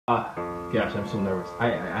Gosh, I'm so nervous.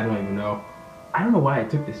 I don't even know. I don't know why I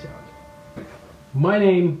took this challenge. My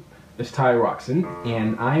name is Ty Roxon,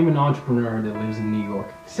 and I'm an entrepreneur that lives in New York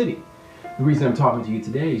City. The reason I'm talking to you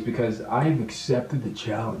today is because I've accepted the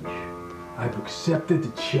challenge. I've accepted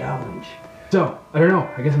the challenge. So, I don't know.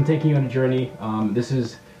 I guess I'm taking you on a journey. This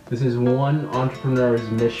is one entrepreneur's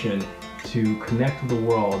mission to connect with the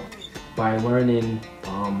world by learning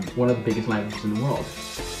one of the biggest languages in the world.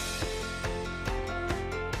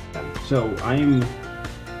 So I'm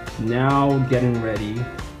now getting ready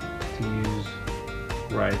to use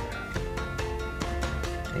Ripe,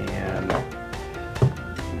 and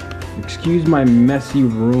excuse my messy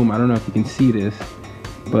room. I don't know if you can see this,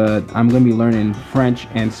 but I'm gonna be learning French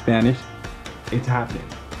and Spanish. It's happening.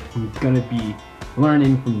 I'm gonna be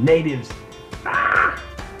learning from natives.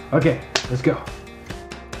 Okay, let's go.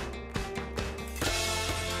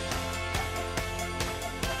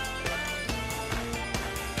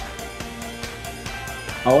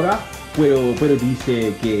 Ahora puedo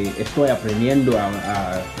decir que estoy aprendiendo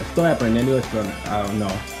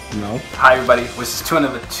no. Hi everybody, this is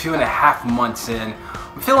two and a half months in.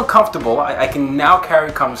 I'm feeling comfortable. I can now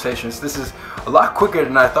carry conversations. This is a lot quicker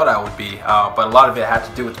than I thought I would be, but a lot of it had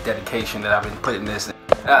to do with the dedication that I've been putting in this.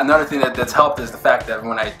 Another thing that's helped is the fact that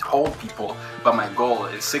when I told people about my goal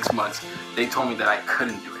in 6 months, they told me that I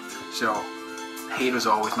couldn't do it. So, haters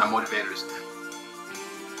are always my motivators.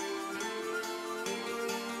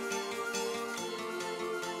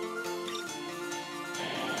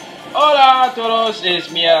 Hola a todos, es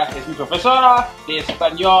mi profesora de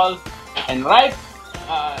español en Ripe.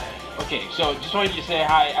 Okay, so just wanted you to say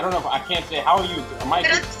hi. I don't know if I can't say how are you.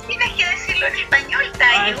 Pero tienes que decirlo en español,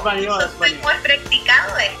 Tayo. Español. Soy muy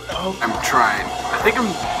practicado esto. I'm trying. I think I'm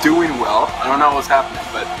doing well. I don't know what's happening,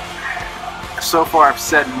 but so far I've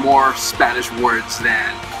said more Spanish words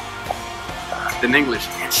than English.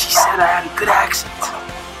 And she said I had a good accent.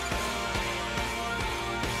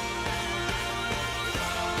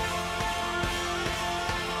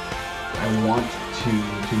 I want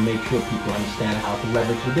to make sure people understand how to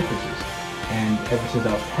leverage the differences. And ever since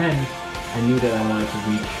I was 10, I knew that I wanted to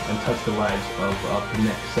reach and touch the lives of the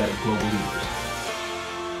next set of global leaders.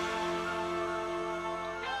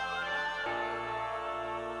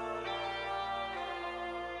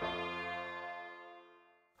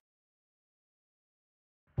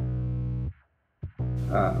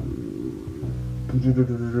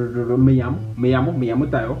 Me llamo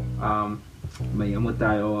Tayo. Me llamo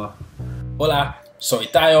Tayo. Hola, soy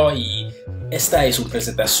Tayo y esta es una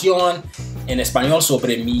presentación en español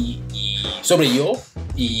sobre yo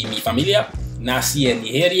y mi familia. Nací en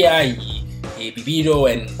Nigeria y he vivido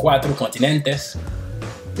en 4 continentes.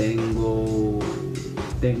 Tengo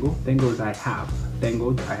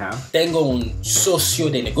un socio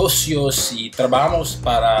de negocios y trabajamos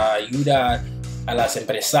para ayudar a las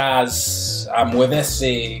empresas a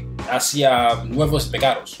moverse hacia nuevos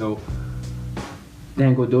mercados. So,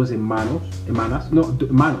 tengo dos hermanos.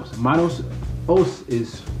 Os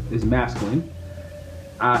is masculine.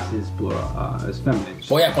 As is feminine.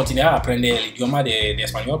 Voy a continuar a aprender el idioma de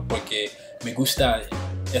español porque me gusta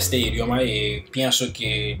este idioma y pienso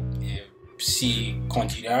que si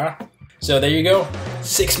continuar. So there you go.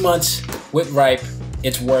 6 months with Ripe.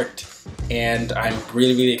 It's worked. And I'm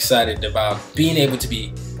really excited about being able to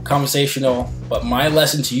be conversational. But my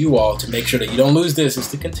lesson to you all to make sure that you don't lose this is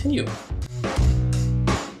to continue.